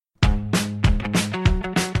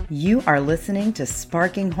You are listening to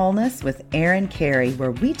Sparking Wholeness with Erin Carey,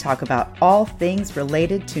 where we talk about all things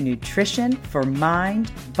related to nutrition for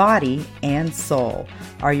mind, body, and soul.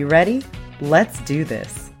 Are you ready? Let's do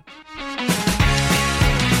this.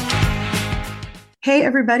 Hey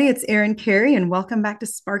everybody, it's Erin Carey and welcome back to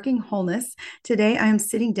Sparking Wholeness. Today I am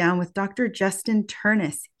sitting down with Dr. Justin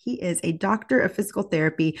Ternus. He is a doctor of physical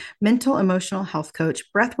therapy, mental emotional health coach,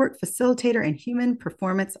 breathwork facilitator, and human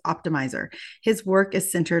performance optimizer. His work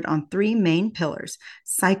is centered on three main pillars: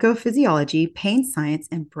 psychophysiology, pain science,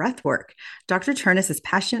 and breathwork. Dr. Ternus is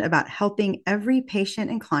passionate about helping every patient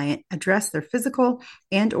and client address their physical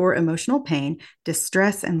and or emotional pain,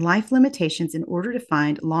 distress, and life limitations in order to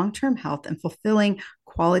find long-term health and fulfilling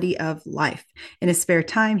quality of life. In his spare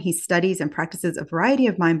time, he studies and practices a variety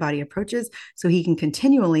of mind-body approaches so he can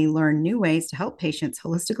continually learn new ways to help patients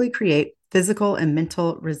holistically create physical and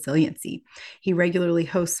mental resiliency. He regularly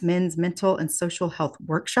hosts men's mental and social health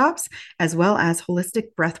workshops, as well as holistic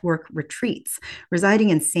breathwork retreats. Residing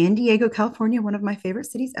in San Diego, California, one of my favorite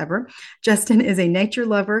cities ever, Justin is a nature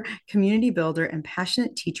lover, community builder, and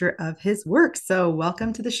passionate teacher of his work. So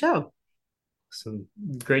welcome to the show. So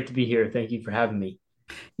great to be here. Thank you for having me.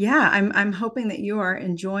 Yeah, I'm hoping that you are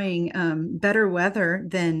enjoying better weather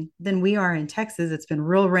than we are in Texas. It's been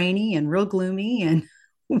real rainy and real gloomy and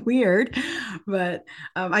weird, but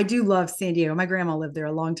I do love San Diego. My grandma lived there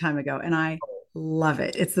a long time ago, and I love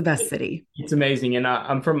it. It's the best city. It's amazing. And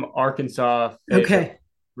I'm from Arkansas Okay.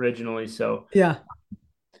 originally. So Yeah.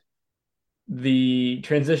 the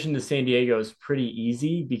transition to San Diego is pretty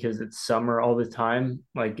easy because it's summer all the time.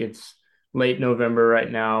 Like it's late November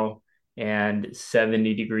right now and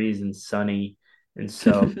 70 degrees and sunny. And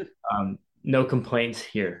so no complaints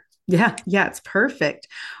here. Yeah, it's perfect.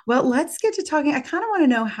 Well, let's get to talking. I kind of want to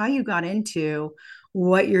know how you got into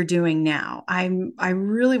what you're doing now. I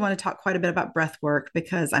really want to talk quite a bit about breath work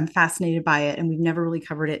because I'm fascinated by it and we've never really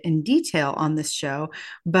covered it in detail on this show.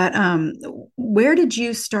 But where did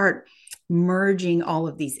you start merging all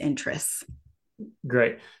of these interests?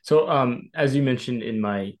 Great. So as you mentioned in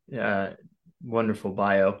my wonderful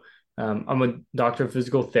bio, I'm a doctor of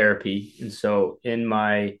physical therapy. And so in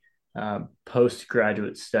my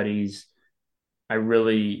postgraduate studies, I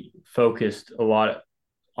really focused a lot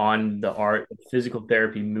on the art of physical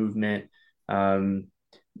therapy, movement, um,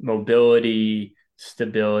 mobility,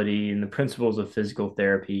 stability, and the principles of physical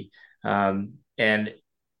therapy. And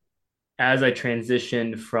as I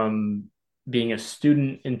transitioned from being a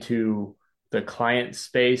student into the client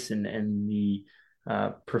space and the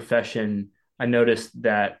profession, I noticed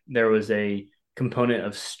that there was a component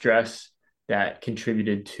of stress that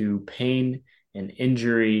contributed to pain and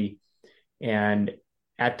injury. And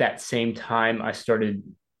at that same time, I started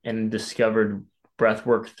and discovered breath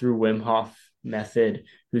work through Wim Hof method,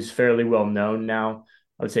 who's fairly well known now.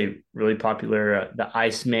 I would say really popular, the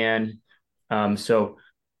Iceman. So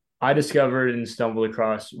I discovered and stumbled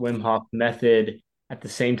across Wim Hof method at the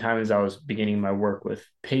same time as I was beginning my work with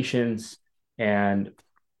patients. And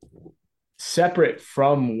separate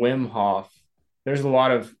from Wim Hof, there's a lot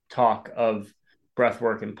of talk of breath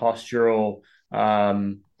work and postural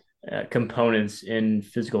components in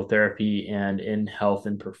physical therapy and in health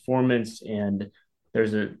and performance. And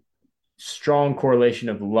there's a strong correlation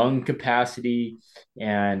of lung capacity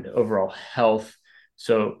and overall health.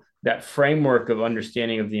 So that framework of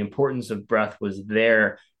understanding of the importance of breath was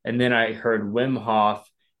there. And then I heard Wim Hof,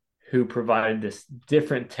 who provided this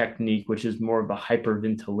different technique, which is more of a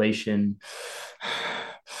hyperventilation,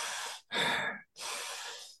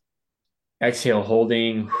 exhale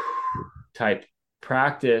holding type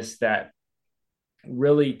practice that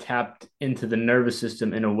really tapped into the nervous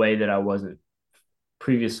system in a way that I wasn't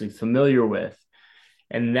previously familiar with.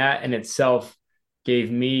 And that in itself gave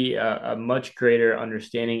me a much greater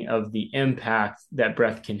understanding of the impact that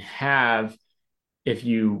breath can have if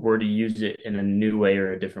you were to use it in a new way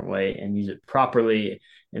or a different way and use it properly.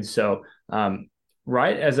 And so,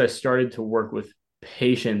 right as I started to work with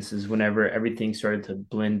patients, is whenever everything started to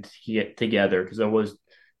blend together because I was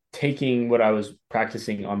taking what I was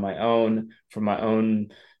practicing on my own for my own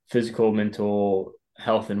physical, mental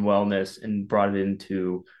health and wellness and brought it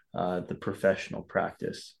into the professional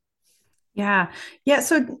practice. Yeah. Yeah.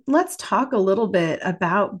 So let's talk a little bit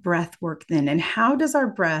about breath work then. And how does our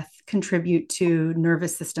breath contribute to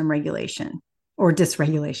nervous system regulation or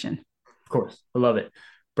dysregulation? Of course, I love it.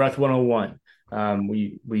 Breath 101.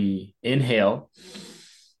 We inhale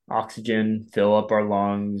oxygen, fill up our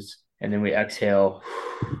lungs, and then we exhale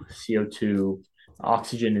CO2.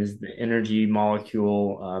 Oxygen is the energy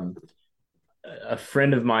molecule. A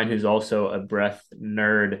friend of mine who's also a breath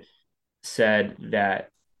nerd said that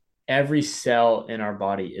every cell in our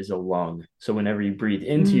body is a lung. So whenever you breathe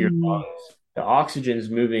into your Mm. lungs, the oxygen is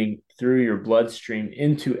moving through your bloodstream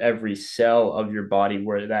into every cell of your body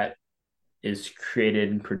where that is created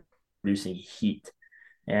and producing heat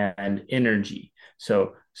and energy.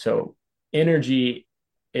 So energy,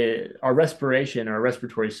 our respiration, our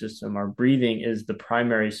respiratory system, our breathing is the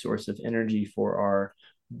primary source of energy for our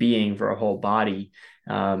being, for our whole body.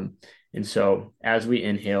 And so as we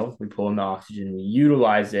inhale, we pull in the oxygen, we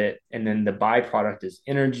utilize it, and then the byproduct is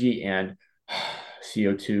energy and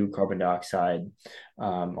CO2, carbon dioxide,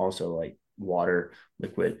 also like water,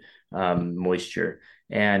 liquid, moisture.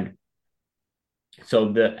 And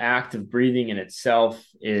so the act of breathing in itself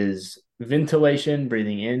is ventilation,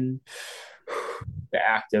 breathing in, the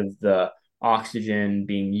act of the oxygen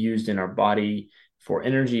being used in our body for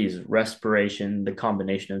energy is respiration, the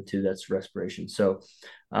combination of two, that's respiration. So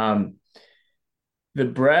um, the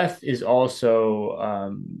breath is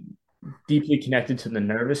also deeply connected to the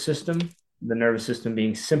nervous system, the nervous system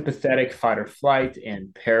being sympathetic, fight or flight,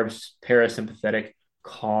 and parasympathetic,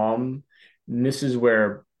 calm. And this is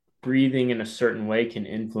where breathing in a certain way can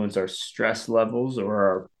influence our stress levels or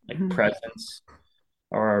our like Mhm. presence,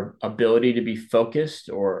 our ability to be focused,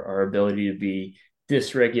 or our ability to be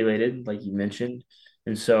dysregulated, like you mentioned.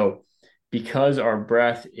 And so, because our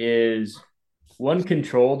breath is one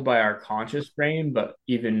controlled by our conscious brain, but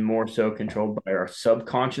even more so controlled by our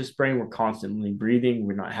subconscious brain, we're constantly breathing.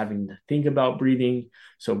 We're not having to think about breathing.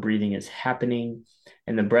 So, breathing is happening.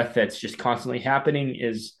 And the breath that's just constantly happening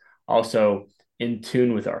is also in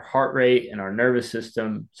tune with our heart rate and our nervous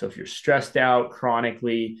system. So, if you're stressed out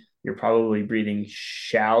chronically, you're probably breathing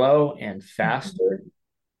shallow and Mhm. faster,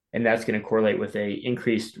 and that's going to correlate with a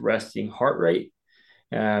increased resting heart rate.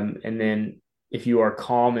 And then if you are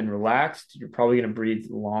calm and relaxed, you're probably going to breathe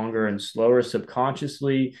longer and slower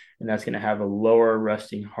subconsciously, and that's going to have a lower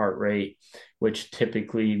resting heart rate, which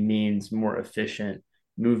typically means more efficient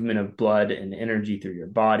movement of blood and energy through your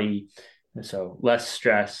body. And so less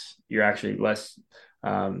stress, you're actually less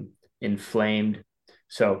inflamed.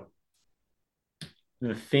 So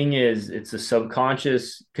the thing is, it's a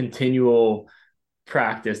subconscious continual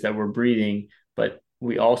practice that we're breathing, but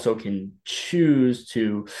we also can choose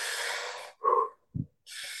to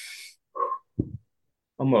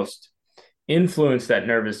almost influence that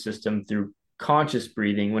nervous system through conscious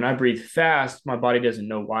breathing. When I breathe fast, my body doesn't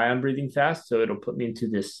know why I'm breathing fast. So it'll put me into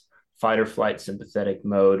this fight or flight sympathetic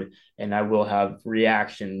mode. And I will have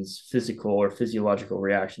reactions, physical or physiological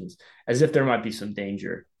reactions, as if there might be some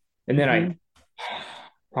danger. And then I Mhm.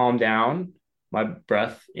 calm down my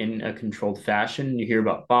breath in a controlled fashion. You hear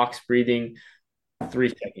about box breathing, 3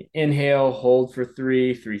 second inhale, hold for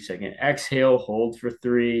three, 3 second exhale, hold for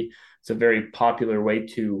three. It's a very popular way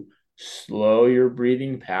to slow your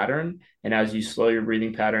breathing pattern. And as you slow your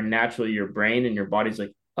breathing pattern, naturally your brain and your body's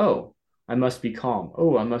like, oh, I must be calm.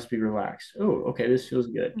 Oh, I must be relaxed. Oh, okay, this feels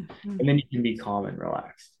good. Mhm. And then you can be calm and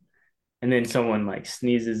relaxed. And then someone like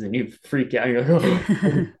sneezes and you freak out. You're like,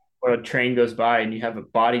 oh, or a train goes by and you have a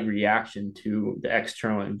body reaction to the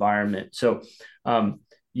external environment. So,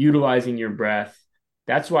 utilizing your breath.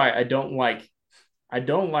 That's why I don't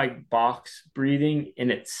like box breathing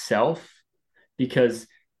in itself, because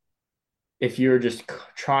if you're just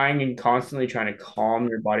trying and constantly trying to calm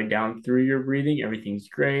your body down through your breathing, everything's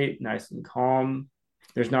great, nice and calm.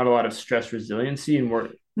 There's not a lot of stress resiliency, and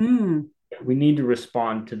Mm. we need to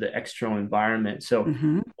respond to the external environment. So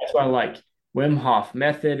Mhm. that's why I like Wim Hof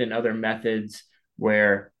method and other methods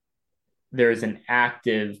where there's an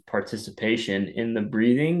active participation in the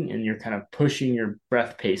breathing and you're kind of pushing your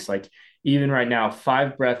breath pace. Like even right now,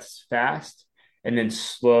 5 breaths fast and then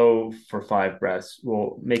slow for 5 breaths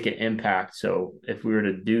will make an impact. So if we were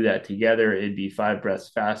to do that together, it'd be 5 breaths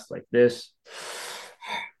fast like this.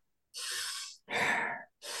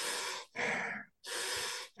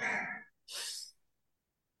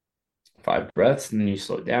 5 breaths, and then you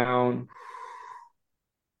slow down.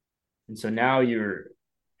 And so now you're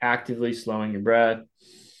actively slowing your breath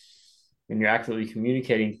and you're actively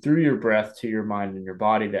communicating through your breath to your mind and your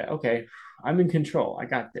body that, okay, I'm in control. I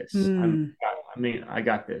got this. Mm. I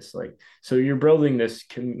got this. Like, so you're building this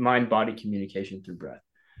mind body communication through breath.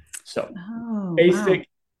 So Oh, wow. basic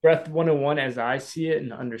breath 101 as I see it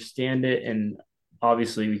and understand it. And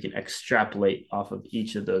obviously we can extrapolate off of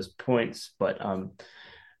each of those points, but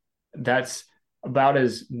that's about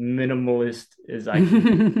as minimalist as I can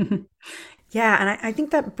be. Yeah, and I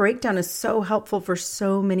think that breakdown is so helpful for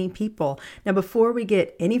so many people. Now, before we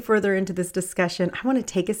get any further into this discussion, I want to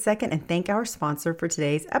take a second and thank our sponsor for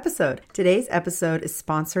today's episode. Today's episode is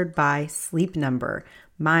sponsored by Sleep Number.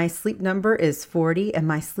 My sleep number is 40, and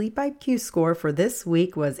my sleep IQ score for this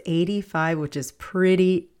week was 85, which is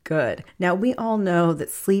pretty good. Now, we all know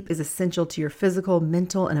that sleep is essential to your physical,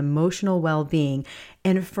 mental, and emotional well being.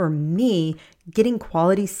 And for me, getting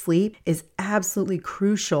quality sleep is absolutely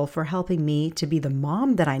crucial for helping me to be the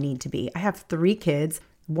mom that I need to be. I have 3 kids.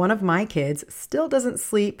 One of my kids still doesn't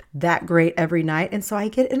sleep that great every night, and so I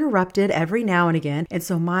get interrupted every now and again. And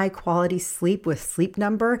so my quality sleep with Sleep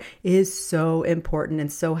Number is so important and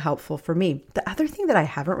so helpful for me. The other thing that I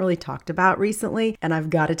haven't really talked about recently, and I've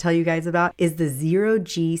got to tell you guys about, is the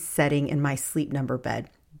 0G setting in my Sleep Number bed.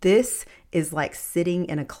 This is like sitting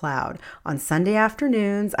in a cloud. On Sunday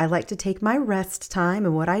afternoons, I like to take my rest time.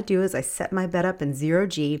 And what I do is I set my bed up in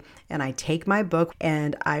 0G and I take my book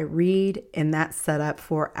and I read in that setup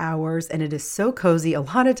for hours. And it is so cozy. A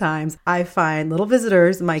lot of times I find little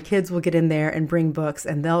visitors, my kids will get in there and bring books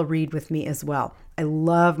and they'll read with me as well. I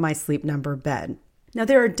love my Sleep Number bed. Now,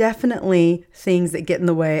 there are definitely things that get in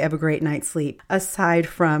the way of a great night's sleep, aside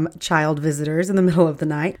from child visitors in the middle of the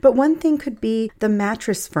night. But one thing could be the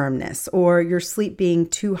mattress firmness, or your sleep being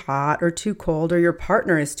too hot or too cold, or your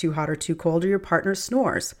partner is too hot or too cold, or your partner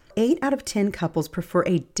snores. 8 out of 10 couples prefer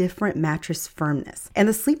a different mattress firmness. And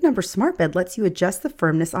the Sleep Number Smart Bed lets you adjust the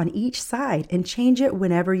firmness on each side and change it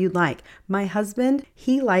whenever you like. My husband,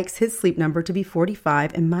 he likes his sleep number to be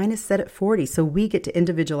 45 and mine is set at 40, so we get to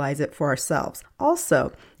individualize it for ourselves.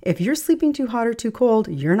 Also, if you're sleeping too hot or too cold,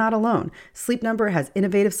 you're not alone. Sleep Number has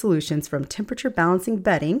innovative solutions from temperature balancing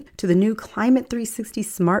bedding to the new Climate 360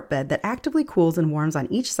 Smart Bed that actively cools and warms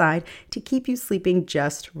on each side to keep you sleeping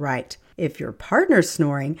just right. If your partner's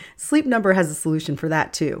snoring, Sleep Number has a solution for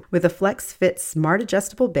that too. With a Flex Fit Smart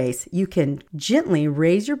Adjustable Base, you can gently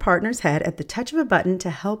raise your partner's head at the touch of a button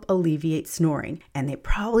to help alleviate snoring, and they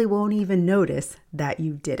probably won't even notice that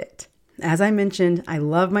you did it. As I mentioned, I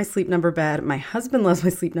love my Sleep Number bed, my husband loves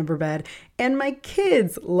my Sleep Number bed, and my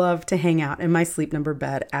kids love to hang out in my Sleep Number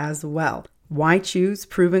bed as well. Why choose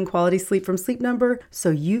proven quality sleep from Sleep Number? So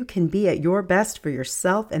you can be at your best for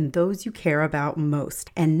yourself and those you care about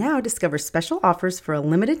most. And now discover special offers for a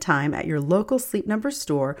limited time at your local Sleep Number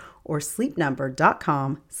store or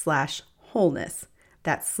sleepnumber.com/wholeness.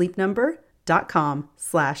 That's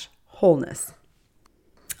sleepnumber.com/wholeness.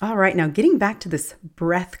 All right, now getting back to this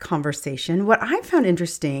breath conversation, what I found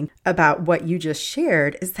interesting about what you just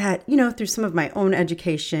shared is that, through some of my own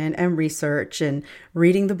education and research and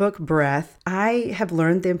reading the book Breath, I have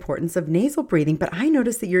learned the importance of nasal breathing, but I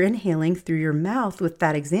noticed that you're inhaling through your mouth with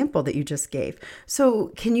that example that you just gave. So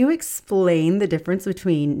can you explain the difference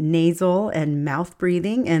between nasal and mouth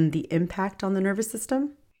breathing and the impact on the nervous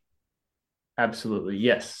system? Absolutely.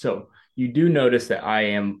 Yes. So you do notice that I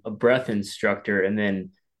am a breath instructor, and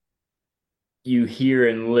then you hear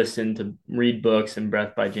and listen to read books and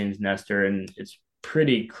Breath by James Nestor, and it's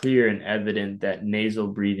pretty clear and evident that nasal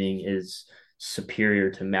breathing is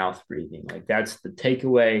superior to mouth breathing. Like, that's the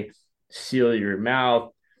takeaway. Seal your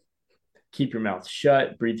mouth, keep your mouth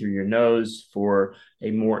shut, breathe through your nose for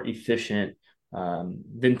a more efficient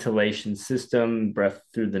ventilation system. Breath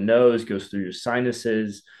through the nose goes through your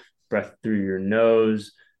sinuses, breath through your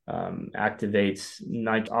nose activates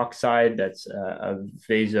nitric oxide, that's a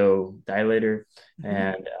vasodilator,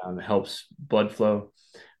 and helps blood flow.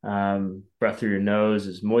 Breath through your nose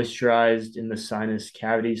is moisturized in the sinus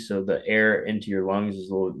cavity, so the air into your lungs is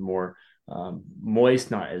a little bit more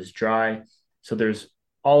moist, not as dry. So there's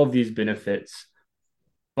all of these benefits.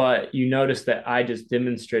 But you notice that I just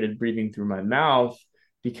demonstrated breathing through my mouth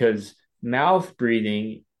because mouth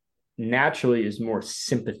breathing naturally is more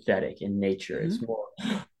sympathetic in nature. Mm-hmm. It's more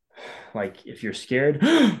like, if you're scared,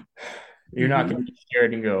 you're not going to be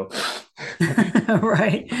scared and go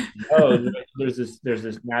right. Oh, there's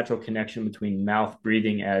this natural connection between mouth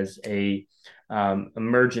breathing as a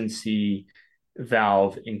emergency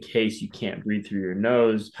valve in case you can't breathe through your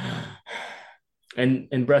nose,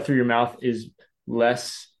 and breath through your mouth is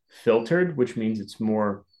less filtered, which means it's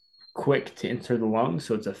more quick to enter the lungs,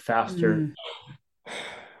 so it's a faster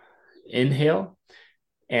inhale.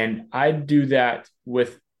 And I do that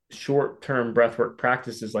with short-term breathwork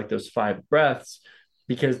practices like those 5 breaths,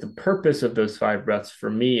 because the purpose of those 5 breaths for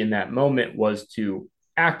me in that moment was to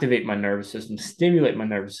activate my nervous system, stimulate my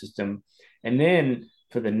nervous system. And then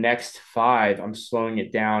for the next 5, I'm slowing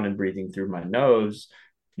it down and breathing through my nose.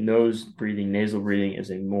 Nose breathing, nasal breathing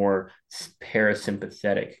is a more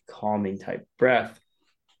parasympathetic, calming type breath.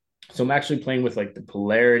 So I'm actually playing with like the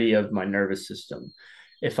polarity of my nervous system.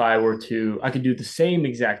 If I were to, I could do the same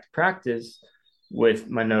exact practice with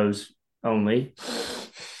my nose only.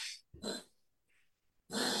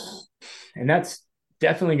 And that's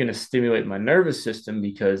definitely going to stimulate my nervous system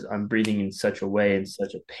because I'm breathing in such a way and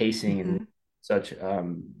such a pacing and Mhm. such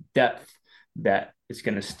depth that it's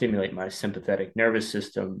going to stimulate my sympathetic nervous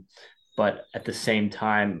system. But at the same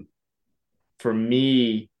time, for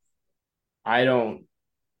me, I don't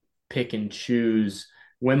pick and choose.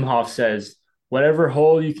 Wim Hof says, whatever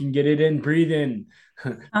hole you can get it in, breathe in,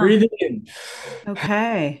 Huh. breathe in,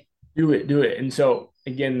 Okay. do it, do it. And so,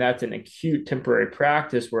 again, that's an acute temporary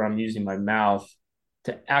practice where I'm using my mouth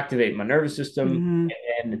to activate my nervous system Mhm.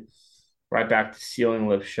 and right back to sealing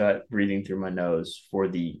lips shut, breathing through my nose for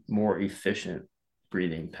the more efficient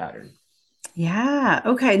breathing pattern. Yeah.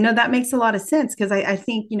 Okay. No, that makes a lot of sense because I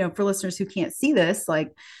think, for listeners who can't see this,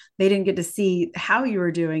 like they didn't get to see how you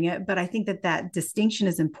were doing it, but I think that that distinction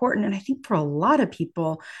is important. And I think for a lot of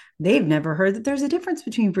people, they've never heard that there's a difference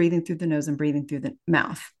between breathing through the nose and breathing through the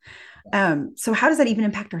mouth. So how does that even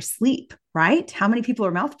impact our sleep, right? How many people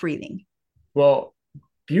are mouth breathing? Well,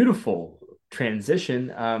 beautiful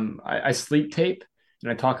transition. I sleep tape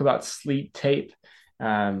and I talk about sleep tape.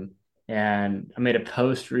 Um, and I made a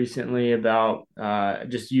post recently about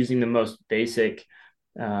just using the most basic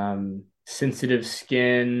sensitive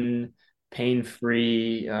skin, pain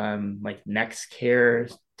free, like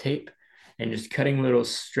Nextcare tape and just cutting little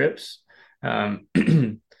strips um,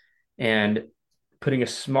 and putting a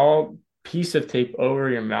small piece of tape over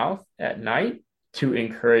your mouth at night to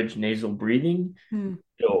encourage nasal breathing. Hmm.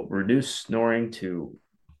 It'll reduce snoring to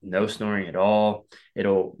no snoring at all.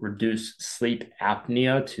 It'll reduce sleep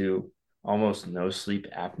apnea to almost no sleep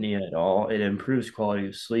apnea at all. It improves quality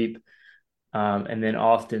of sleep. And then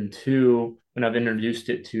often too, when I've introduced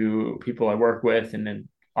it to people I work with and then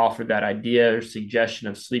offered that idea or suggestion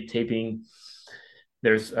of sleep taping,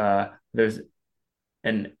 there's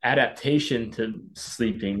an adaptation to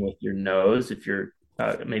sleeping with your nose if you're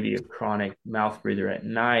maybe a chronic mouth breather at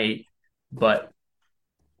night, but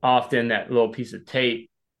often that little piece of tape,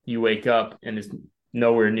 you wake up and it's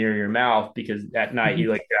nowhere near your mouth because at night you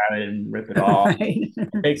like grab it and rip it off. Right.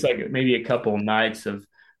 It takes like maybe a couple of nights of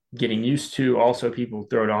getting used to. Also, people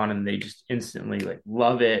throw it on and they just instantly like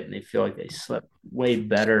love it and they feel like they slept way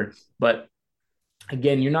better. But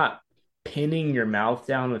again, you're not pinning your mouth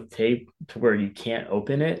down with tape to where you can't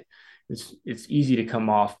open it. It's easy to come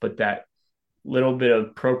off, but that little bit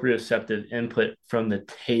of proprioceptive input from the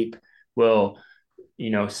tape will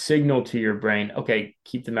signal to your brain, okay,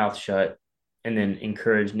 keep the mouth shut and then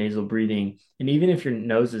encourage nasal breathing. And even if your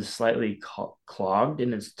nose is slightly clogged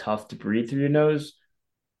and it's tough to breathe through your nose,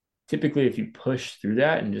 typically if you push through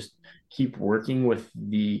that and just keep working with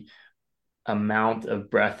the amount of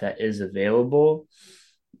breath that is available,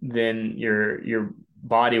 then your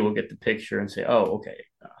body will get the picture and say, oh, okay,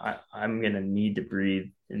 I'm going to need to breathe.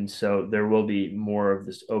 And so there will be more of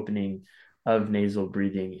this opening of nasal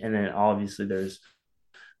breathing. And then obviously there's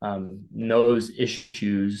nose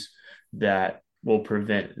issues that will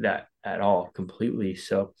prevent that at all completely.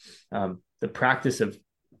 So the practice of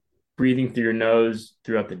breathing through your nose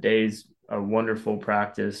throughout the days a wonderful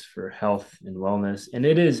practice for health and wellness, and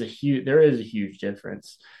there is a huge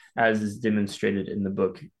difference, as is demonstrated in the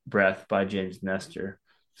book Breath by James Nestor.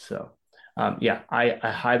 So yeah, I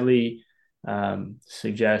highly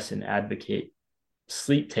suggest and advocate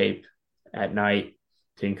sleep tape at night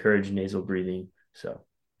to encourage nasal breathing. So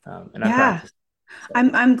and I Yeah. practice. So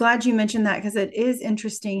I'm glad you mentioned that because it is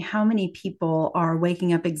interesting how many people are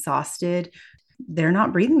waking up exhausted. They're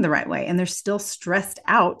not breathing the right way and they're still stressed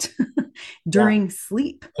out yeah. during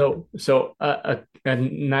sleep. So a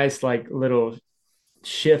nice like little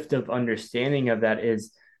shift of understanding of that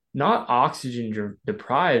is not oxygen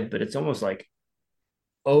deprived, but it's almost like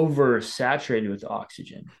oversaturated with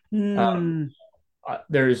oxygen. Mm,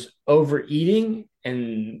 There's overeating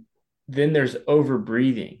and then there's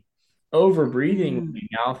overbreathing. Overbreathing would mm, be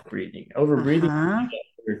mouth breathing. Overbreathing, uh-huh.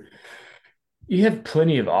 you have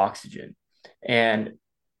plenty of oxygen. And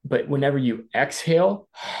but whenever you exhale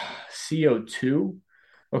CO2,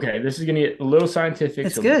 okay, this is going to get a little scientific.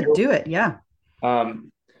 It's So good. Do it. Yeah.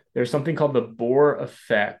 um, there's something called the Bohr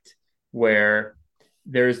effect, where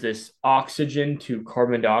there's this oxygen to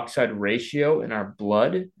carbon dioxide ratio in our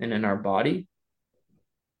blood and in our body.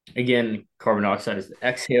 Again, carbon dioxide is the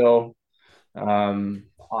exhale,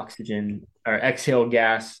 oxygen or exhale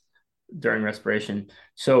gas during respiration.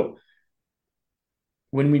 So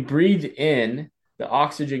when we breathe in, the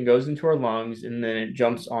oxygen goes into our lungs and then it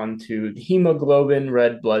jumps onto the hemoglobin,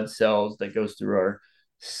 red blood cells that goes through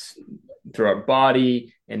our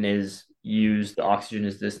body and is used. The oxygen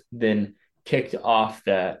is this then kicked off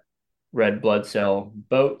that red blood cell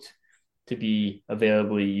boat to be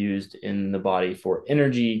availably used in the body for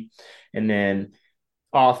energy. And then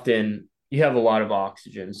often you have a lot of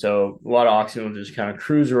oxygen. So a lot of oxygen will just kind of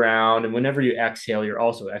cruise around. And whenever you exhale, you're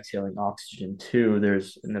also exhaling oxygen too.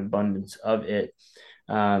 There's an abundance of it.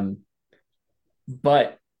 Um,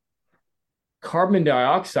 but carbon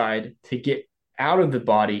dioxide to get out of the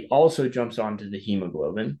body also jumps onto the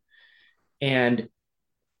hemoglobin. And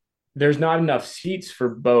there's not enough seats for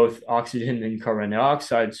both oxygen and carbon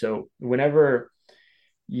dioxide. So whenever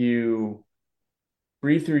you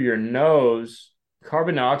breathe through your nose,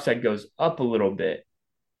 carbon dioxide goes up a little bit,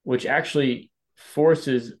 which actually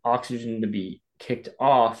forces oxygen to be kicked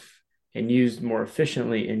off and used more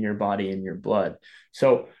efficiently in your body and your blood.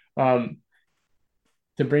 So,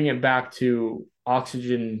 to bring it back to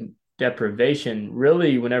oxygen deprivation,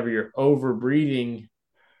 really, whenever you're over breathing,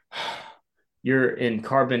 you're in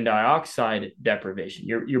carbon dioxide deprivation.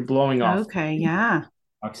 You're blowing off Okay, yeah.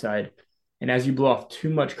 oxide, and as you blow off too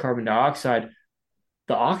much carbon dioxide,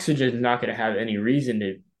 the oxygen is not going to have any reason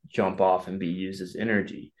to jump off and be used as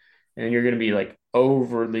energy. And you're going to be like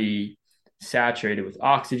overly saturated with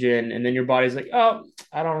oxygen. And then your body's like, oh,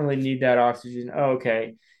 I don't really need that oxygen. Oh,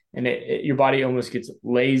 okay. And your body almost gets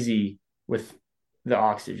lazy with the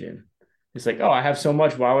oxygen. It's like, oh, I have so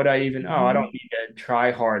much. Why would I even? Oh, I Mhm. don't need to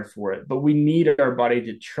try hard for it. But we need our body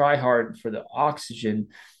to try hard for the oxygen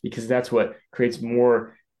because that's what creates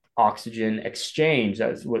more oxygen exchange.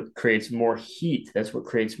 That's what creates more heat. That's what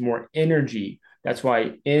creates more energy. That's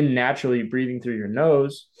why, in naturally breathing through your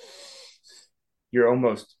nose, you're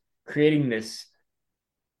almost creating this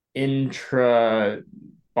intra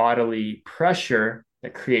bodily pressure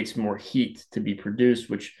that creates more heat to be produced,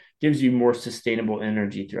 which gives you more sustainable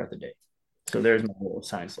energy throughout the day. So there's my little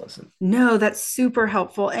science lesson. No, that's super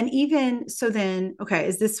helpful. And even so, then, okay,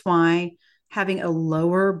 is this why having a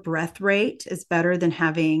lower breath rate is better than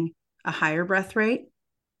having a higher breath rate?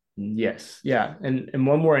 Yes, yeah, and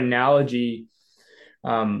one more analogy: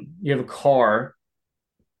 you have a car,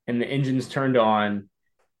 and the engine's turned on.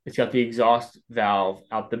 It's got the exhaust valve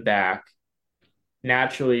out the back.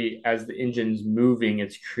 Naturally, as the engine's moving,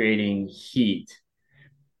 it's creating heat.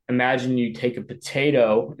 Imagine you take a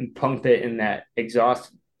potato and pump it in that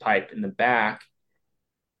exhaust pipe in the back.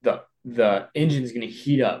 The engine's going to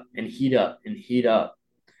heat up and heat up and heat up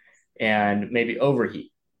and maybe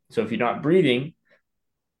overheat. So if you're not breathing,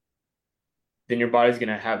 then your body's going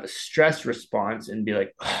to have a stress response and be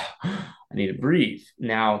like, oh, I need to breathe.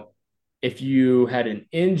 Now, if you had an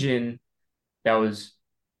engine that was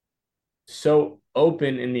so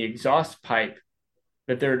open in the exhaust pipe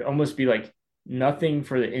that there'd almost be like nothing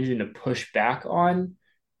for the engine to push back on,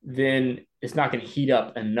 then it's not going to heat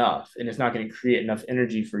up enough and it's not going to create enough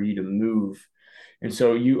energy for you to move. And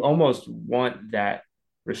so you almost want that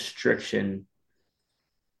restriction.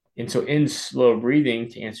 And so in slow breathing,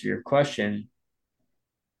 to answer your question,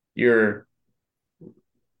 you're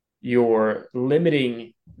you're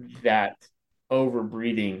limiting that over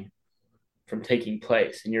breathing from taking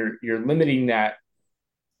place, and you're limiting that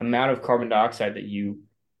amount of carbon dioxide that you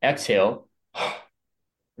exhale,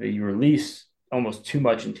 that you release almost too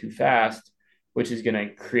much and too fast, which is going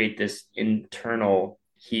to create this internal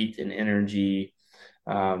heat and energy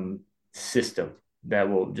system that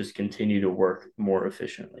will just continue to work more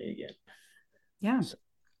efficiently again. Yeah. So,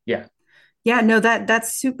 yeah. Yeah, no,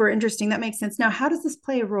 that's super interesting. That makes sense. Now, how does this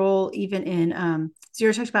play a role even in so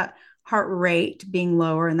you're talking about heart rate being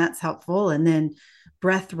lower and that's helpful, and then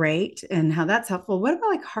breath rate and how that's helpful. What about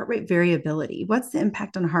like heart rate variability? What's the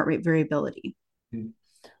impact on heart rate variability?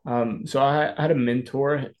 So I had a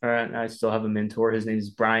mentor, and I still have a mentor. His name is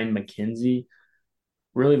Brian McKenzie.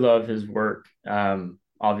 Really love his work,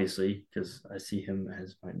 obviously, because I see him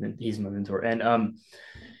as he's my mentor. And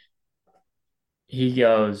he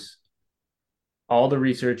goes, all the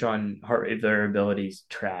research on heart rate variability is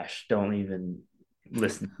trash. Don't even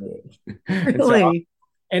listen to it. And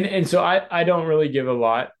so Really? I don't really give a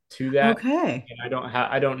lot to that. Okay. And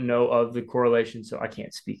I don't know of the correlation, so I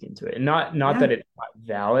can't speak into it. And not Yeah. that it's not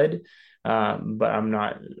valid, but I'm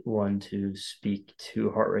not one to speak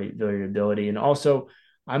to heart rate variability. And also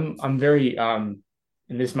I'm very and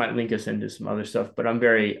this might link us into some other stuff, but I'm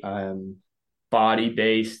very body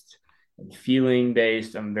based and feeling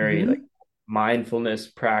based. I'm very like Hmm. mindfulness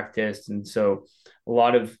practiced. And so a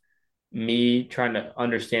lot of me trying to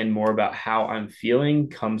understand more about how I'm feeling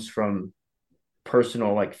comes from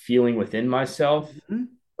personal like feeling within myself Hmm.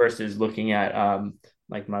 versus looking at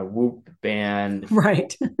like my Whoop band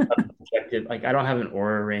Right. objective. Like I don't have an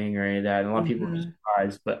aura ring or any of that. And a lot of people are Hmm.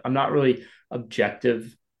 surprised, but I'm not really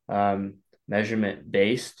objective um, measurement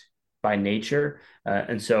based by nature.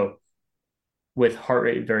 And so with heart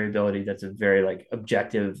rate variability, that's a very like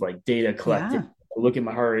objective, like data collected Yeah. look at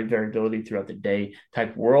my heart rate variability throughout the day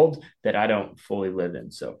type world that I don't fully live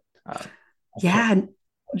in. So I can't Yeah,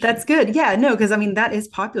 that's question. good. Yeah, no, because I mean that is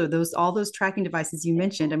popular. Those all those tracking devices you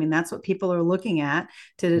mentioned. I mean, that's what people are looking at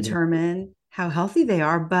to Mhm, determine how healthy they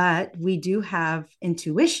are. But we do have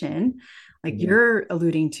intuition, like mhm, you're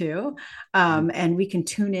alluding to, mhm, and we can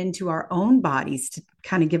tune into our own bodies to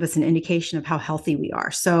kind of give us an indication of how healthy we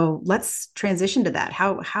are. So let's transition to that.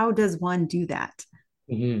 How does one do that?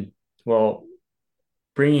 mhm. Well,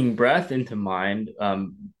 bringing breath into mind,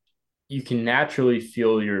 you can naturally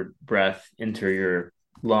feel your breath enter your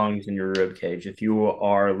lungs and your rib cage. If you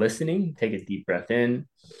are listening, take a deep breath in,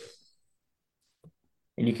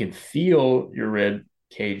 and you can feel your rib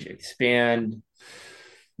cage expand.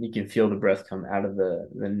 You can feel the breath come out of the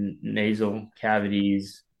nasal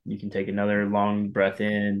cavities. You can take another long breath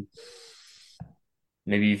in.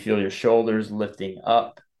 Maybe you feel your shoulders lifting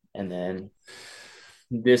up, and then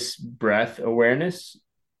this breath awareness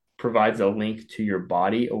provides a link to your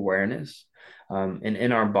body awareness. And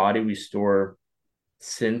in our body, we store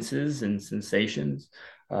senses and sensations,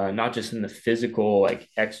 not just in the physical, like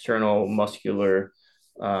external muscular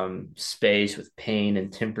space with pain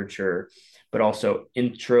and temperature, but also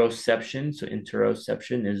interoception. So,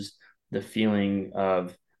 interoception is the feeling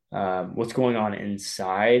of what's going on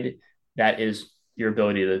inside. That is your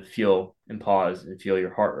ability to feel and pause and feel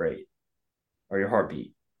your heart rate or your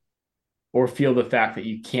heartbeat, or feel the fact that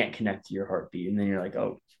you can't connect to your heartbeat. And then you're like,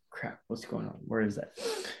 oh, crap, what's going on? Where is that?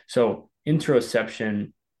 So,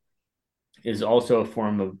 interoception is also a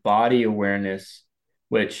form of body awareness,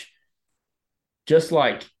 which just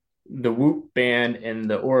like the Whoop band and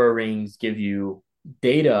the Aura rings give you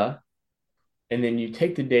data, and then you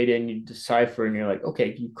take the data and you decipher, and you're like,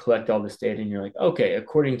 okay, you collect all this data, and you're like, okay,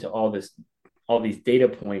 according to all these data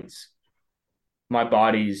points, my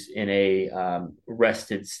body's in a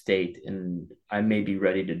rested state, and I may be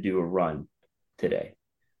ready to do a run today,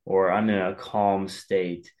 or I'm in a calm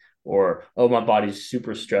state, or oh, my body's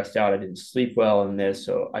super stressed out. I didn't sleep well in this,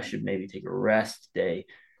 so I should maybe take a rest day.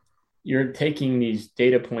 You're taking these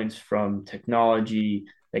data points from technology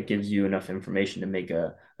that gives you enough information to make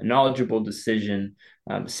a knowledgeable decision.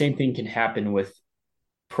 Same thing can happen with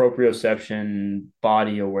proprioception,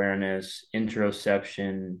 body awareness,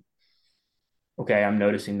 interoception. Okay, I'm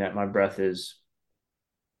noticing that my breath is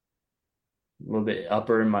a little bit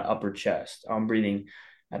upper in my upper chest. I'm breathing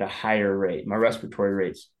at a higher rate. My respiratory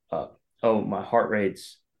rate's up. Oh, my heart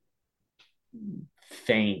rate's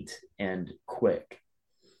faint and quick.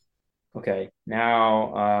 Okay,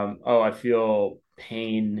 now, oh, I feel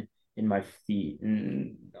pain in my feet.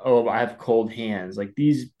 And oh, I have cold hands. Like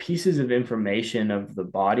these pieces of information of the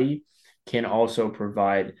body can also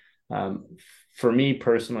provide, um, for me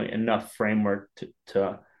personally, enough framework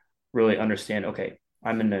to really understand, okay,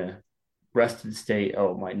 I'm in a rested state.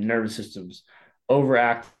 Oh, my nervous system's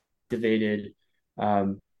overactivated.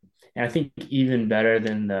 Um, and I think even better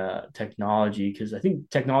than the technology, because I think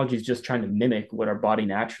technology is just trying to mimic what our body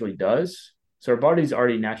naturally does. So our body's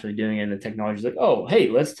already naturally doing it, and the technology is like, oh, hey,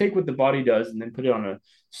 let's take what the body does and then put it on a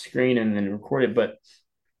screen and then record it. But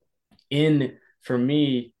in for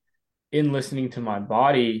me, in listening to my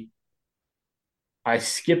body, I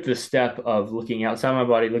skip the step of looking outside my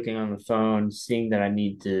body, looking on the phone, seeing that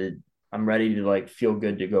I'm ready to like feel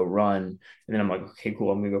good to go run. And then I'm like, okay,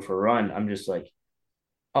 cool, I'm gonna go for a run. I'm just like,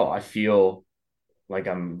 oh, I feel like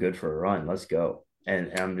I'm good for a run. Let's go.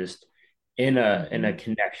 And I'm just in a Mhm.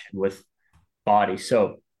 connection with body.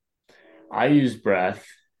 So I use breath.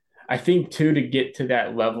 I think too to get to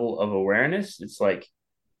that level of awareness, it's like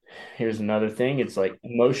here's another thing. It's like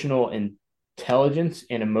emotional intelligence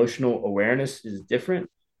and emotional awareness is different.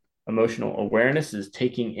 Emotional awareness is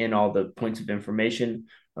taking in all the points of information.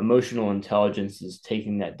 Emotional intelligence is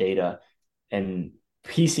taking that data and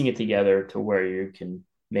piecing it together to where you can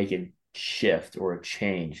make a shift or a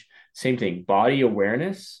change. Same thing, body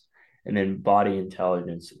awareness and then body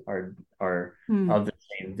intelligence are Hmm. of the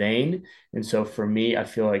same vein. And so for me, I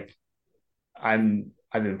feel like I've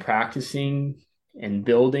been practicing and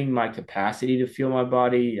building my capacity to feel my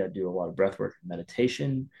body. I do a lot of breath work and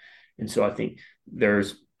meditation. And so I think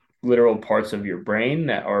there's literal parts of your brain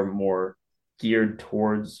that are more geared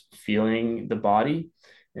towards feeling the body.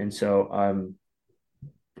 And so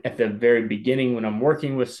at the very beginning, when I'm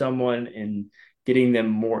working with someone and getting them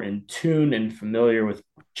more in tune and familiar with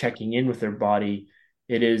checking in with their body,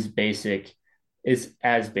 it is basic. It's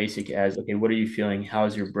as basic as, okay, what are you feeling?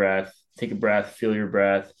 How's your breath? Take a breath, feel your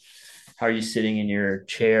breath. How are you sitting in your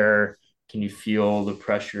chair? Can you feel the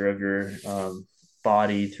pressure of your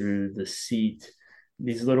body through the seat?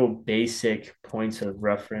 These little basic points of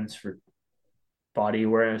reference for body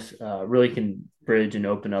awareness really can bridge and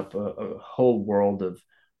open up a whole world of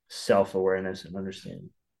self-awareness and understanding.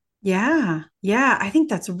 Yeah. Yeah. I think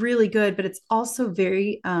that's really good, but it's also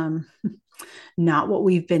very not what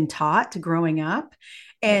we've been taught growing up.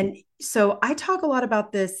 Yeah. And so I talk a lot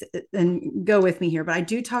about this and go with me here, but I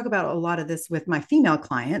do talk about a lot of this with my female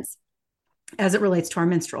clients as it relates to our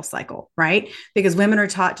menstrual cycle, right? Because women are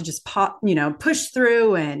taught to just pop, push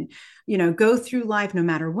through and, go through life no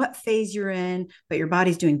matter what phase you're in, but your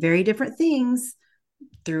body's doing very different things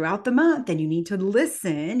throughout the month, and you need to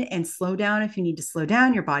listen and slow down if you need to slow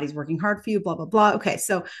down. Your body's working hard for you, blah blah blah. Okay,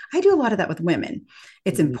 so I do a lot of that with women.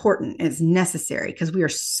 It's Mhm. important, it's necessary, because we are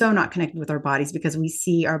so not connected with our bodies, because we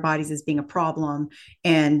see our bodies as being a problem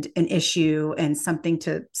and an issue and something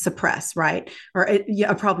to suppress, right? Or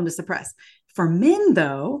a problem to suppress. For men,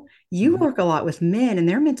 though, you Mhm. work a lot with men and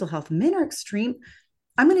their mental health. Men are extreme.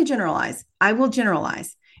 I'm going to generalize. I will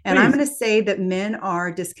generalize. And I'm Please. going to say that men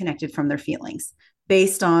are disconnected from their feelings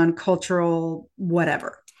based on cultural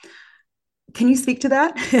whatever. Can you speak to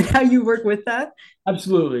that and how you work with that?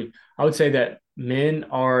 Absolutely. I would say that men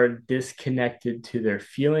are disconnected to their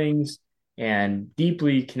feelings and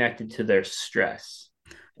deeply connected to their stress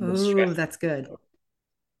and the Oh, stress. that's good.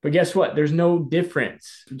 But guess what? There's no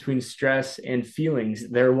difference between stress and feelings.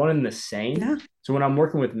 They're one and the same. Yeah. So when I'm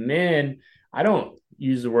working with men, I don't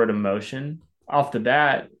use the word emotion off the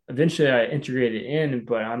bat. Eventually I integrate it in,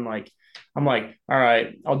 but I'm like, all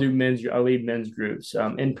right, I'll lead men's groups,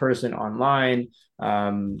 in person, online. I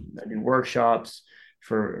do workshops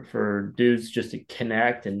for dudes just to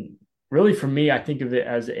connect. And really for me, I think of it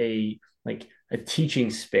as a teaching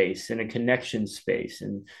space and a connection space.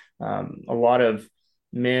 And a lot of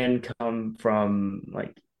men come from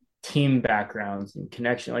like team backgrounds and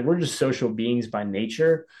connection. Like we're just social beings by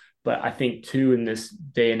nature. But I think too, in this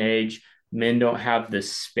day and age, men don't have the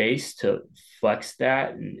space to flex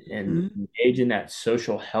that and Mm-hmm. engage in that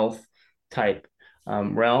social health type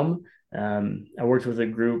realm. I worked with a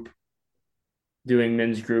group doing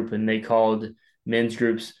men's group, and they called men's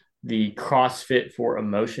groups the CrossFit for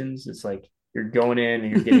emotions. It's like you're going in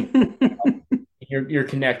and you're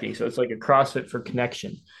connecting. So it's like a CrossFit for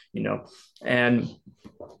connection, you know. And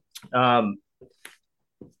um,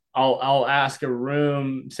 I'll ask a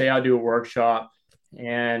room, say I'll do a workshop,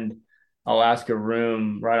 and I'll ask a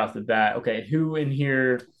room right off the bat, okay, who in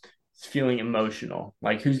here is feeling emotional?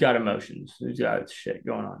 Like who's got emotions? Who's got shit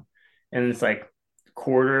going on? And it's like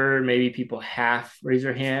quarter, maybe people half raise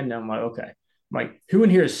their hand. And I'm like, okay. I'm like, who in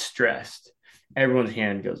here is stressed? Everyone's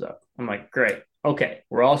hand goes up. I'm like, great. Okay,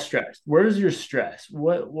 we're all stressed. Where's your stress?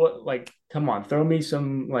 What like come on, throw me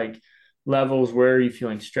some like levels. Where are you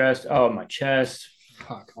feeling stressed? Oh, my chest,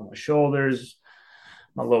 fuck, on my shoulders,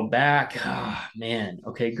 my low back. Ah, man.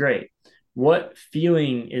 Okay, great. What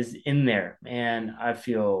feeling is in there? Man, I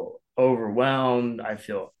feel overwhelmed. I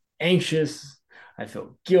feel anxious. I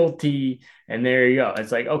feel guilty. And there you go.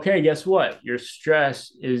 It's like, okay, guess what? Your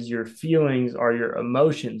stress is your feelings, are your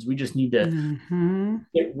emotions. We just need to Mm-hmm.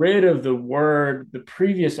 get rid of the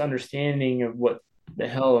previous understanding of what the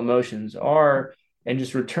hell emotions are, and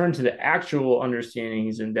just return to the actual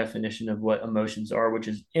understandings and definition of what emotions are, which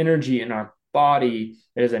is energy in our body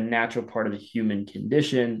that is a natural part of the human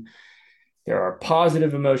condition. There are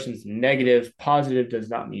positive emotions, negative. Positive does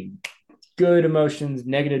not mean good emotions,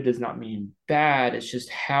 negative does not mean bad. It's just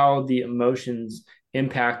how the emotions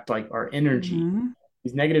impact like our energy. Mm-hmm.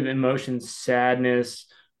 These negative emotions, sadness,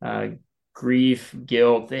 uh, grief,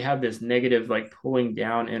 guilt, they have this negative, like pulling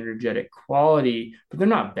down energetic quality, but they're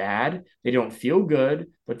not bad. They don't feel good,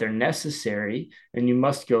 but they're necessary. And you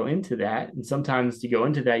must go into that. And sometimes to go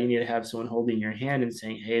into that, you need to have someone holding your hand and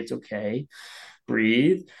saying, hey, it's okay,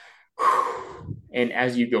 breathe. And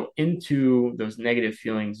as you go into those negative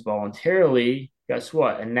feelings voluntarily, guess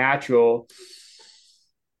what? A natural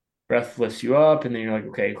breath lifts you up, and then you're like,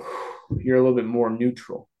 okay, you're a little bit more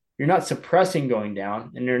neutral. You're not suppressing going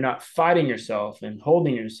down, and you're not fighting yourself and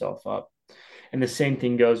holding yourself up. And the same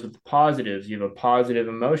thing goes with the positives. You have a positive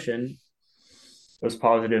emotion, those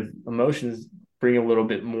positive emotions bring a little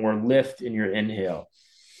bit more lift in your inhale.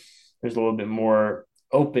 There's a little bit more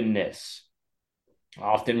openness.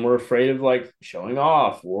 Often we're afraid of like showing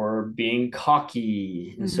off or being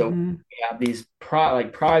cocky. And so Mm-hmm. we have these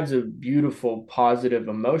pride's a beautiful positive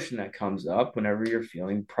emotion that comes up whenever you're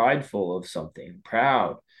feeling prideful of something,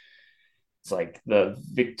 proud. It's like the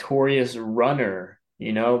victorious runner,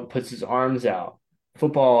 puts his arms out.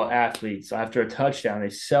 Football athletes, after a touchdown, they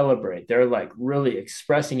celebrate. They're like really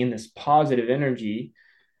expressing in this positive energy.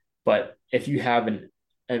 But if you have an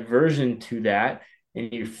aversion to that,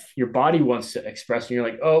 and your body wants to express, and you're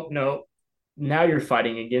like, oh no, now you're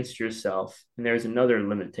fighting against yourself, and there's another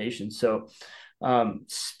limitation. So,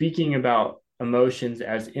 speaking about emotions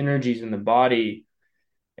as energies in the body,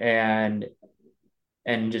 and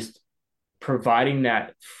just providing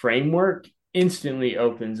that framework instantly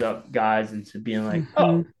opens up guys into being like,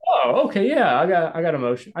 Hmm. okay, yeah, I got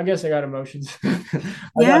emotion. I guess I got emotions. I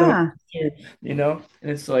got emotions Yeah. too,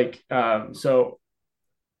 and it's like, so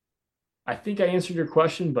I think I answered your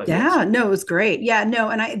question, but yes. Yeah, no, it was great. Yeah, no,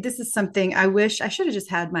 and this is something I wish I should have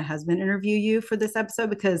just had my husband interview you for this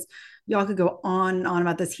episode because y'all could go on and on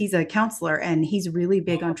about this. He's a counselor and he's really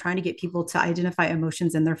big on trying to get people to identify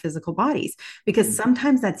emotions in their physical bodies because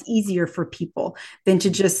sometimes that's easier for people than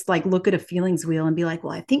to just like look at a feelings wheel and be like,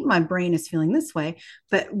 well, I think my brain is feeling this way,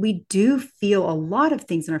 but we do feel a lot of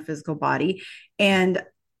things in our physical body. And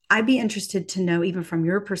I'd be interested to know, even from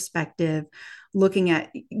your perspective, looking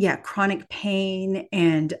at chronic pain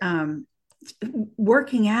and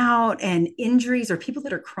working out and injuries, or people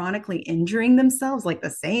that are chronically injuring themselves like the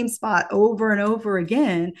same spot over and over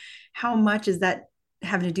again. How much is that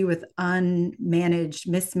having to do with unmanaged,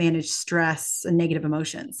 mismanaged stress and negative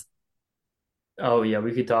emotions? Oh yeah,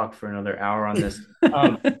 we could talk for another hour on this.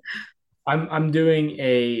 Um, I'm doing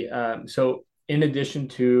so in addition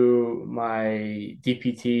to my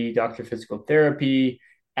DPT, Doctor of Physical Therapy,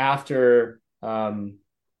 after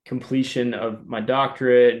completion of my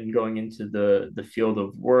doctorate and going into the field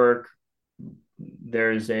of work,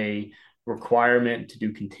 there's a requirement to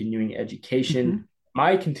do continuing education. Mm-hmm.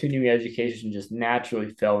 My continuing education just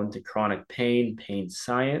naturally fell into chronic pain, pain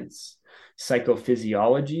science,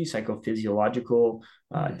 psychophysiological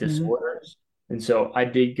Mm-hmm. disorders. And so I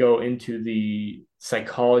did go into the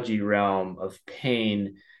psychology realm of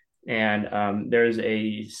pain. And there's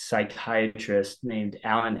a psychiatrist named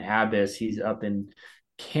Alan Abbas. He's up in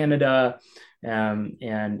Canada,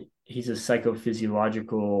 and he's a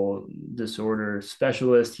psychophysiological disorder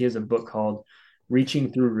specialist. He has a book called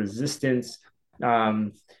Reaching Through Resistance.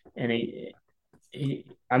 And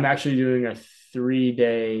I'm actually doing a 3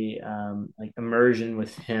 day like immersion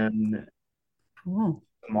with him Cool.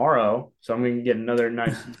 tomorrow. So I'm going to get another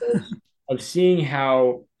nice dose of seeing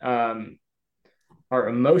how our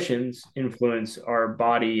emotions influence our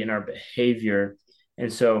body and our behavior.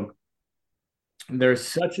 And so there's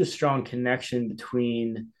such a strong connection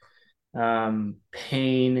between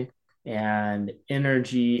pain and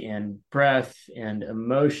energy and breath and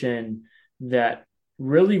emotion that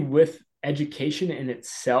really, with education in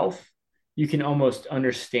itself, you can almost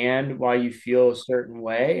understand why you feel a certain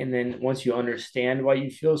way. And then once you understand why you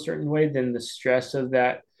feel a certain way, then the stress of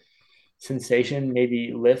that sensation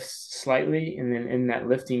maybe lifts slightly. And then in that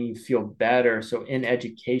lifting, you feel better. So in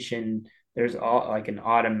education, there's all like an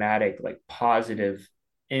automatic, like positive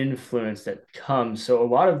influence that comes. So a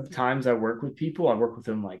lot of times I work with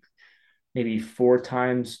them like maybe 4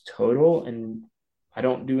 times total, and I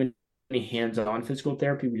don't do any hands-on physical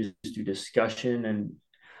therapy. We just do discussion and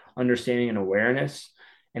understanding and awareness.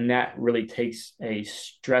 And that really takes a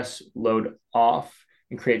stress load off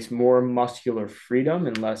and creates more muscular freedom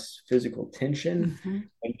and less physical tension. Mm-hmm.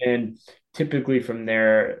 And then typically from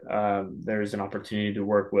there, there's an opportunity to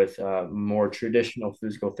work with more traditional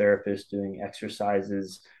physical therapists doing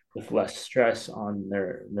exercises with less stress on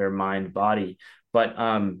their mind body. But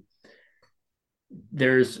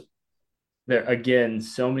there's there again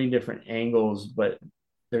so many different angles, but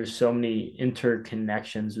there's so many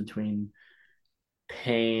interconnections between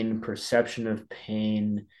pain, perception of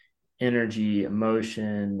pain, energy,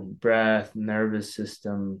 emotion, breath, nervous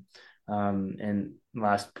system. And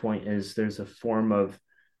last point is there's a form of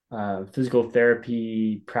physical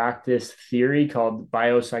therapy practice theory called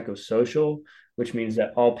biopsychosocial, which means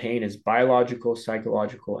that all pain is biological,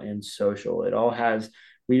 psychological, and social. It all has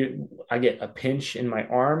I get a pinch in my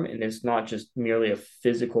arm, and it's not just merely a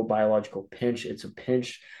physical biological pinch. It's a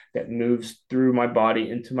pinch that moves through my body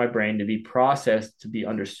into my brain to be processed, to be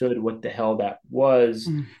understood what the hell that was.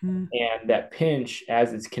 Mm-hmm. And that pinch,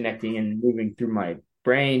 as it's connecting and moving through my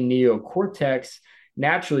brain neocortex,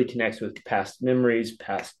 naturally connects with past memories,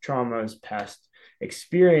 past traumas, past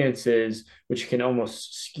experiences, which can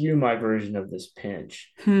almost skew my version of this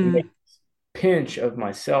pinch and make Hmm. pinch of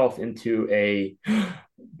myself into a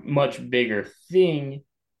much bigger thing.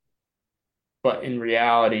 But in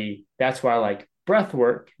reality, that's why I like breath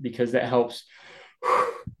work, because that helps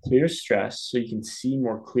clear stress so you can see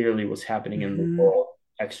more clearly what's happening in the Hmm. world,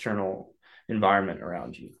 external environment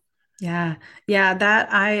around you. Yeah. Yeah,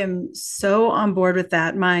 that I am so on board with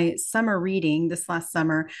that. My summer reading this last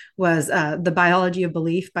summer was The Biology of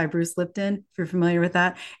Belief by Bruce Lipton, if you're familiar with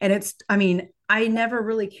that. And it's, I mean, I never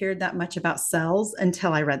really cared that much about cells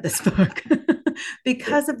until I read this book Yeah.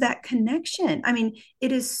 because of that connection. I mean,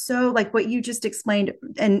 it is so like what you just explained,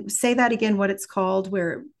 and say that again, what it's called,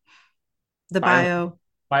 where the Bio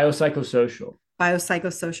biopsychosocial.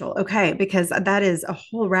 biopsychosocial. Okay, because that is a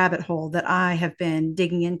whole rabbit hole that I have been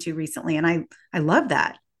digging into recently, and I love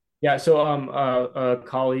that. Yeah, so a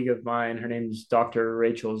colleague of mine, her name is Dr.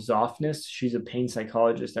 Rachel Zoffness. She's a pain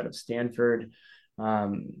psychologist out of Stanford.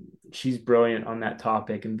 Um, she's brilliant on that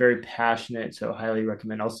topic and very passionate. So highly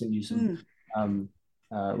recommend. I'll send you some Mm,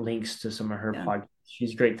 um, links to some of her yeah. podcasts.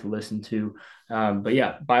 She's great to listen to. But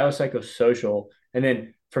yeah, biopsychosocial. And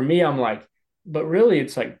then for me, I'm like, but really,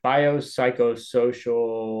 it's like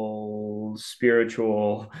biopsychosocial,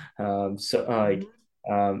 spiritual. So like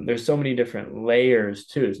there's so many different layers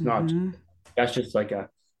too. It's not Mm-hmm. that's just like a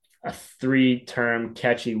three term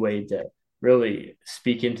catchy way to really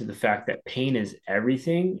speak into the fact that pain is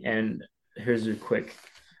everything. And here's a quick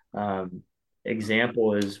um,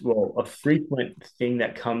 example is well, a frequent thing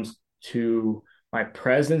that comes to my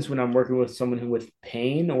presence when I'm working with someone who with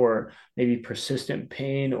pain or maybe persistent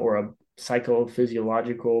pain or a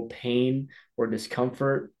psychophysiological pain or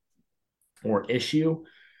discomfort or issue,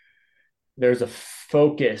 there's a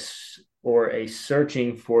focus or a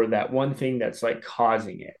searching for that one thing that's like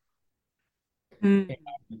causing it. Mm.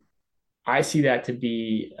 I see that to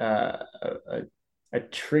be a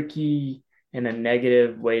tricky and a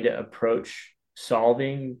negative way to approach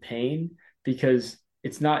solving pain because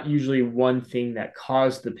it's not usually one thing that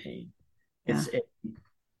caused the pain. Yeah. It's a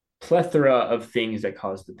plethora of things that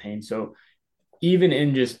cause the pain. So even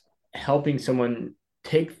in just helping someone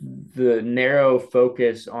take the narrow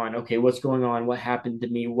focus on, okay, what's going on? What happened to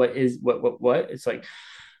me? What? It's like,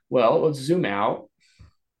 well, let's zoom out,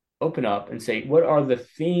 open up and say, what are the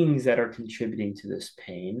things that are contributing to this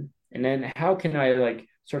pain? And then how can I like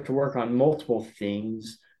start to work on multiple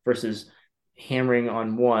things versus hammering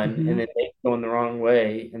on one and Mm-hmm. then going the wrong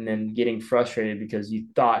way and then getting frustrated because you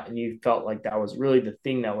thought and you felt like that was really the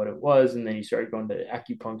thing that what it was. And then you started going to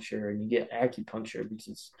acupuncture and you get acupuncture because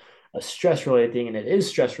it's a stress related thing and it is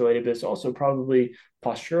stress related, but it's also probably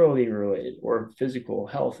posturally related or physical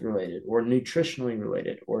health related or nutritionally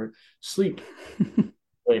related or sleep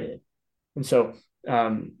related. And so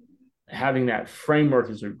um, having that framework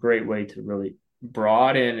is a great way to really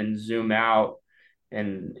broaden and zoom out.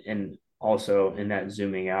 And also in that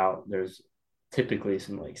zooming out, there's typically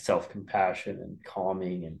some like self-compassion and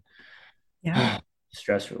calming Yeah. and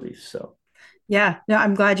stress relief. So Yeah. No,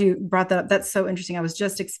 I'm glad you brought that up. That's so interesting. I was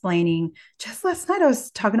just explaining just last night, I was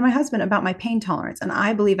talking to my husband about my pain tolerance, and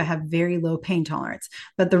I believe I have very low pain tolerance.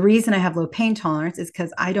 But the reason I have low pain tolerance is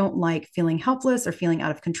because I don't like feeling helpless or feeling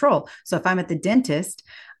out of control. So if I'm at the dentist,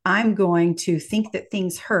 I'm going to think that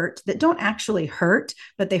things hurt that don't actually hurt,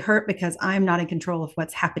 but they hurt because I'm not in control of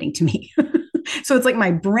what's happening to me. So it's like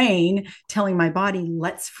my brain telling my body,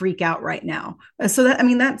 let's freak out right now. So that, I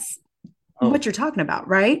mean, that's what oh you're talking about,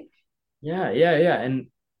 right? yeah.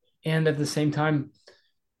 And at the same time,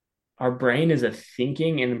 our brain is a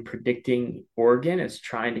thinking and predicting organ. It's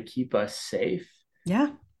trying to keep us safe. Yeah.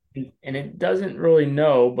 And it doesn't really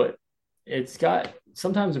know, but it's got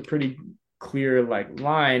sometimes a pretty clear like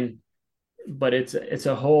line, but it's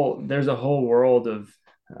a whole there's a whole world of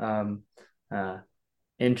um, uh,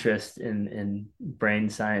 interest in brain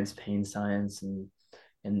science, pain science,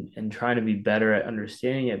 and trying to be better at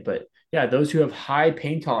understanding it. But yeah, those who have high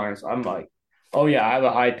pain tolerance, I'm like, oh yeah, I have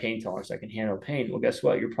a high pain tolerance. I can handle pain. Well, guess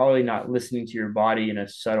what? You're probably not listening to your body in a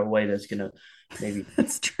subtle way that's gonna maybe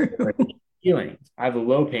That's true. healing. I have a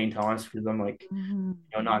low pain tolerance because I'm like, Mhm.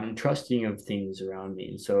 not entrusting of things around me.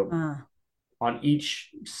 And so Uh, on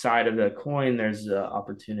each side of the coin, there's an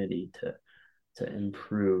opportunity to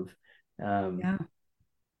improve. Um, yeah,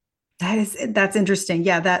 that's interesting.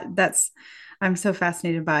 Yeah, that's I'm so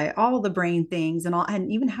fascinated by all the brain things and all,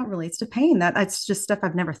 and even how it relates to pain. That's just stuff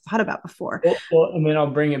I've never thought about before. and then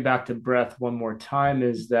I'll bring it back to breath one more time.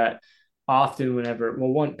 Is that often whenever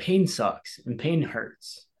one pain sucks and pain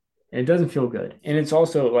hurts and it doesn't feel good, and it's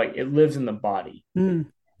also like it lives in the body.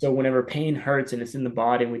 Mm, So whenever pain hurts and it's in the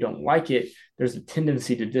body and we don't like it, there's a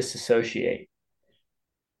tendency to disassociate.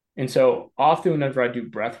 And so often whenever I do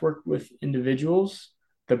breath work with individuals,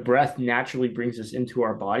 the breath naturally brings us into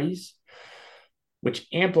our bodies, which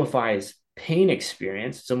amplifies pain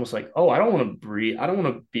experience. It's almost like, oh, I don't want to breathe. I don't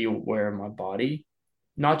want to be aware of my body,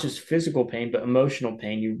 not just physical pain, but emotional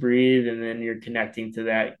pain. You breathe and then you're connecting to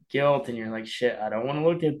that guilt and you're like, shit, I don't want to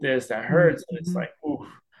look at this. That mm, hurts. And it's mhm. like, ooh.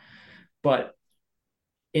 But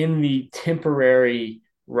in the temporary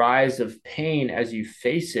rise of pain as you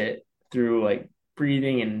face it through like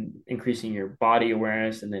breathing and increasing your body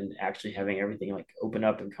awareness and then actually having everything like open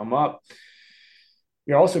up and come up,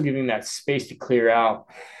 you're also giving that space to clear out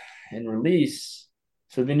and release.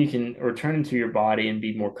 So then you can return into your body and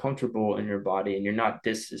be more comfortable in your body, and you're not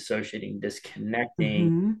disassociating, disconnecting.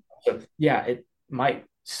 Mm-hmm. So yeah, it might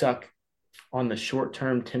suck on the short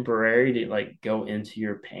term, temporary, to like go into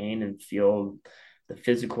your pain and feel the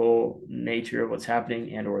physical nature of what's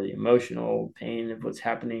happening and or the emotional pain of what's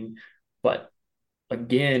happening. But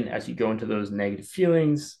again, as you go into those negative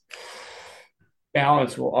feelings,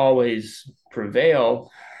 balance will always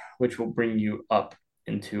prevail, which will bring you up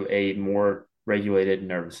into a more regulated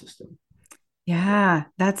nervous system. Yeah,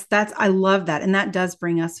 that's I love that. And that does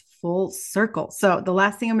bring us full circle. So the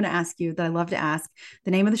last thing I'm going to ask you that I love to ask,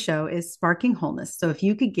 the name of the show is Sparking Wholeness. So if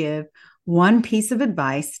you could give one piece of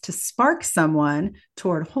advice to spark someone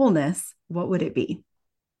toward wholeness, what would it be?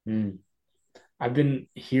 Mm. I've been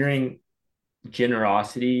hearing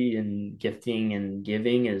generosity and gifting and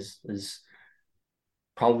giving is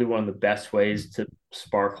probably one of the best ways to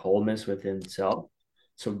spark wholeness within self.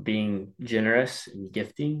 So being generous and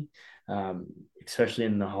gifting, um, especially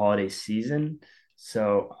in the holiday season.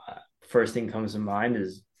 So first thing comes to mind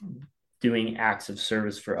is doing acts of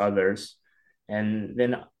service for others. And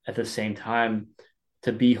then at the same time,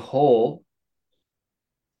 to be whole,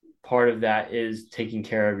 part of that is taking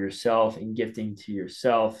care of yourself and gifting to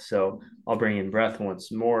yourself. So I'll bring in breath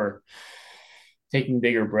once more. Taking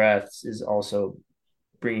bigger breaths is also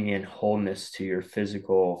bringing in wholeness to your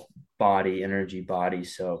physical body, energy body.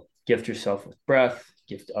 So gift yourself with breath,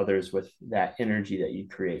 gift others with that energy that you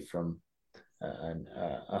create from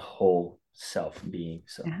a whole self being.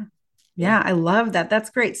 So, Yeah. Yeah, I love that. That's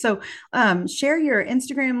great. So, share your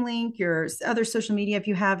Instagram link, your other social media if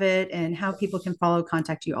you have it, and how people can follow,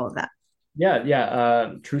 contact you, all of that.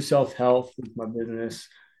 yeah. True Self Health is my business.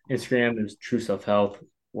 Instagram is True Self Health,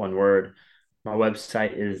 one word. My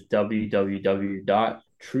website is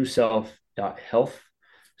www.trueself.health.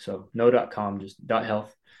 So no.com, just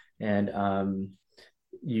 .health. And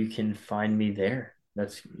you can find me there.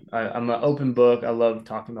 I'm an open book. I love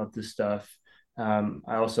talking about this stuff.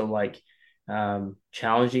 I also like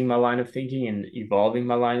challenging my line of thinking and evolving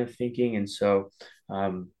my line of thinking. And so,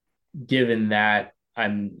 given that,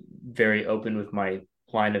 I'm very open with my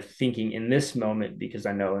line of thinking in this moment because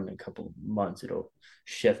I know in a couple of months it'll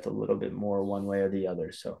shift a little bit more one way or the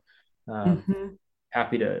other. So, Mm-hmm.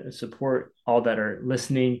 happy to support all that are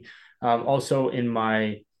listening. Also, in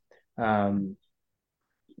my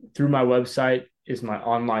through my website is my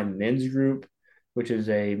online men's group, which is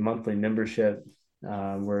a monthly membership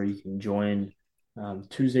where you can join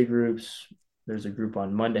Tuesday groups. There's a group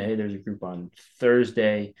on Monday. There's a group on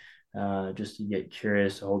Thursday, just to get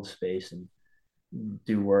curious, hold space, and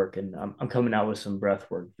do work. And I'm coming out with some breath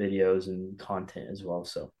work videos and content as well.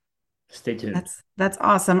 So stay tuned. That's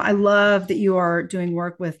awesome. I love that you are doing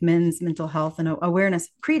work with men's mental health and awareness,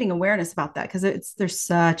 creating awareness about that because there's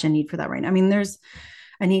such a need for that right now. I mean, there's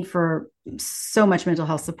a need for so much mental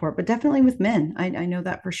health support, but definitely with men. I know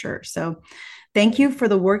that for sure. So thank you for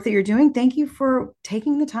the work that you're doing. Thank you for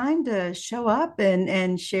taking the time to show up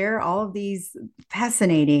and share all of these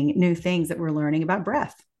fascinating new things that we're learning about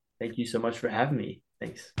breath. Thank you so much for having me.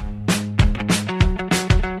 Thanks.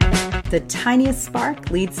 The tiniest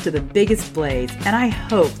spark leads to the biggest blaze, and I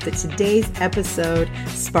hope that today's episode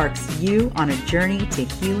sparks you on a journey to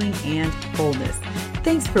healing and wholeness.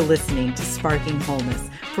 Thanks for listening to Sparking Wholeness.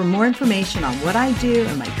 For more information on what I do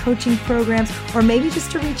and my coaching programs, or maybe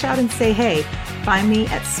just to reach out and say, hey, find me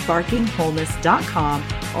at sparkingwholeness.com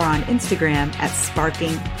or on Instagram at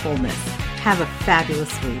sparkingwholeness. Have a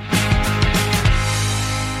fabulous week.